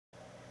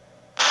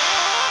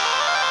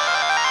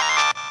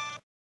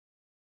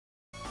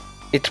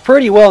It's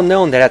pretty well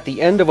known that at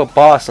the end of a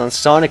boss on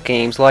Sonic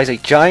games lies a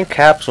giant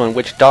capsule in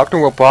which Dr.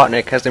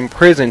 Robotnik has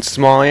imprisoned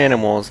small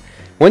animals.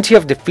 Once you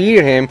have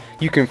defeated him,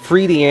 you can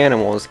free the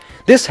animals.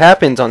 This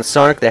happens on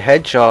Sonic the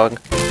Hedgehog,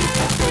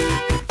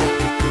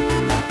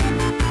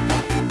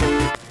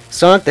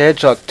 Sonic the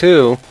Hedgehog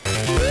 2,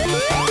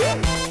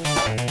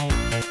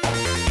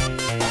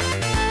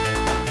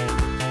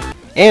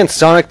 and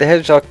Sonic the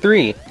Hedgehog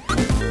 3.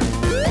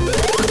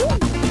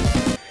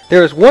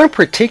 There is one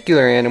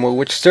particular animal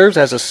which serves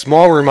as a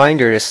small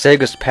reminder to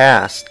Sega's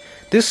past.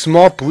 This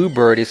small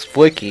bluebird is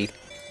Flicky.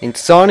 In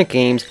Sonic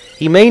games,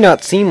 he may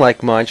not seem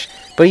like much,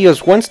 but he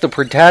was once the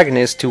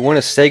protagonist to one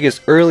of Sega's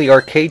early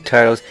arcade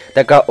titles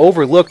that got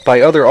overlooked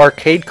by other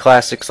arcade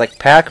classics like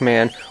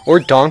Pac-Man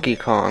or Donkey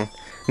Kong.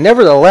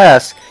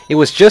 Nevertheless, it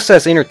was just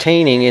as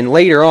entertaining and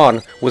later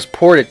on was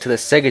ported to the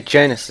Sega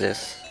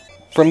Genesis.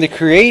 From the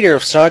creator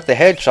of Sonic the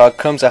Hedgehog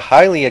comes a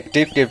highly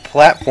addictive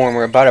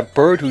platformer about a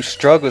bird who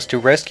struggles to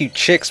rescue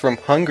chicks from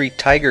hungry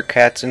tiger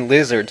cats and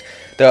lizards.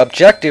 The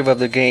objective of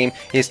the game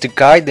is to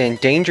guide the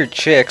endangered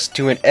chicks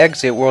to an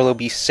exit where they'll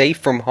be safe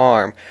from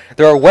harm.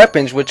 There are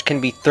weapons which can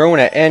be thrown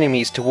at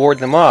enemies to ward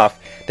them off.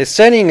 The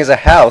setting is a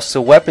house, so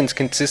weapons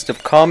consist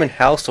of common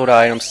household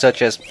items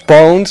such as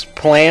bones,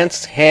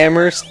 plants,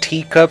 hammers,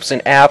 teacups,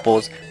 and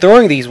apples.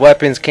 Throwing these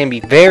weapons can be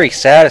very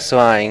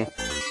satisfying.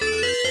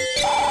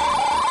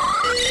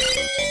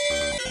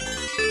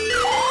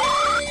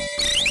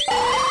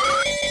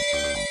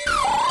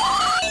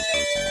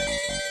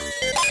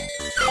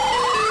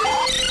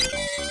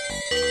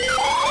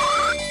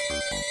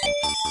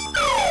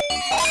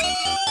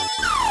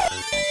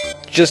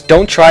 Just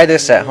don't try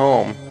this at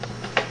home.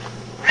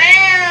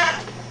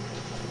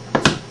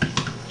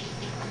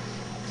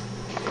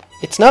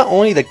 It's not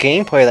only the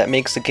gameplay that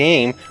makes the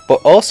game, but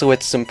also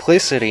its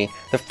simplicity.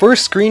 The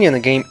first screen in the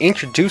game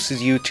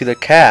introduces you to the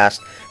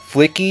cast: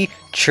 Flicky,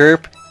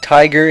 Chirp,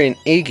 Tiger, and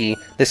Iggy.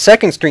 The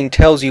second screen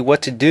tells you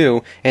what to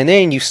do, and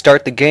then you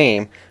start the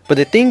game. But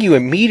the thing you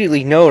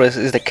immediately notice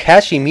is the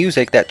catchy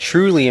music that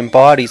truly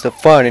embodies the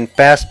fun and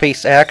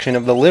fast-paced action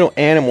of the little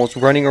animals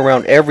running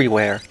around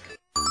everywhere.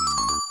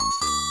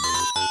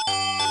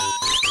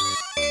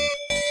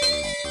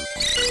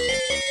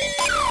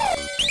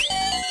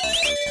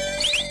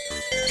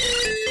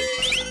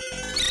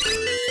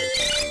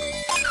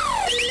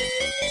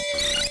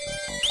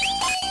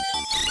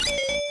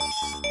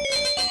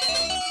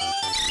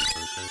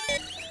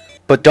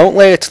 But don't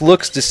let its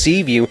looks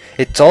deceive you,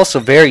 it's also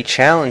very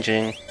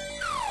challenging.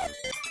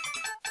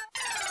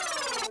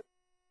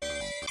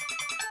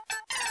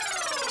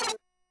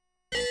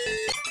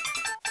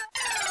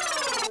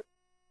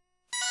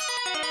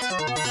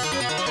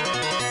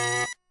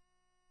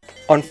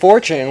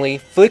 Unfortunately,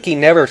 Flicky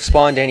never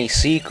spawned any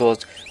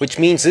sequels, which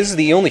means this is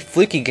the only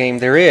Flicky game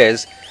there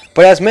is.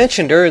 But as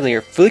mentioned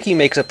earlier, Flicky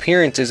makes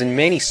appearances in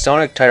many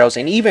Sonic titles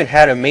and even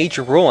had a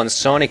major role in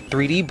Sonic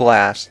 3D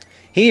Blast.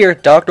 Here,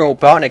 Dr.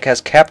 Robotnik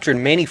has captured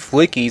many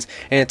Flickies,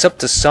 and it's up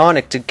to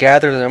Sonic to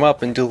gather them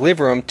up and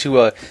deliver them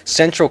to a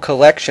central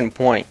collection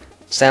point.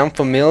 Sound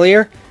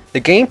familiar?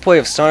 The gameplay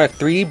of Sonic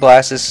 3D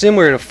Blast is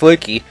similar to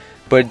Flicky,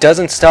 but it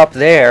doesn't stop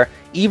there.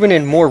 Even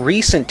in more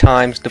recent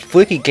times, the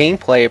Flicky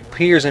gameplay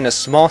appears in a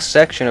small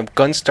section of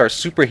Gunstar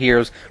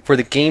Superheroes for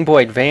the Game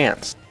Boy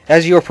Advance.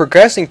 As you are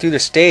progressing through the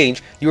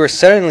stage, you are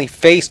suddenly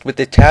faced with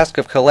the task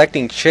of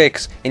collecting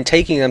chicks and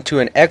taking them to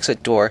an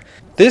exit door.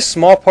 This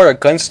small part of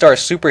Gunstar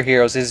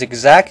Superheroes is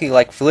exactly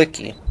like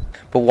Flicky.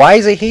 But why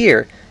is it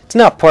here? It's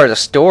not part of the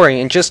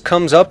story and just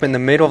comes up in the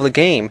middle of the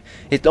game.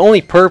 Its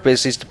only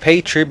purpose is to pay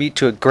tribute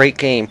to a great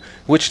game,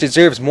 which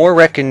deserves more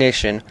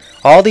recognition.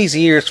 All these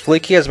years,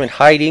 Flicky has been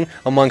hiding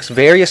amongst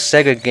various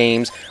Sega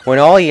games when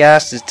all he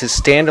asks is to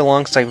stand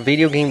alongside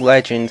video game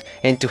legends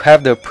and to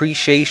have the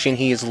appreciation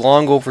he is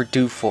long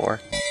overdue for.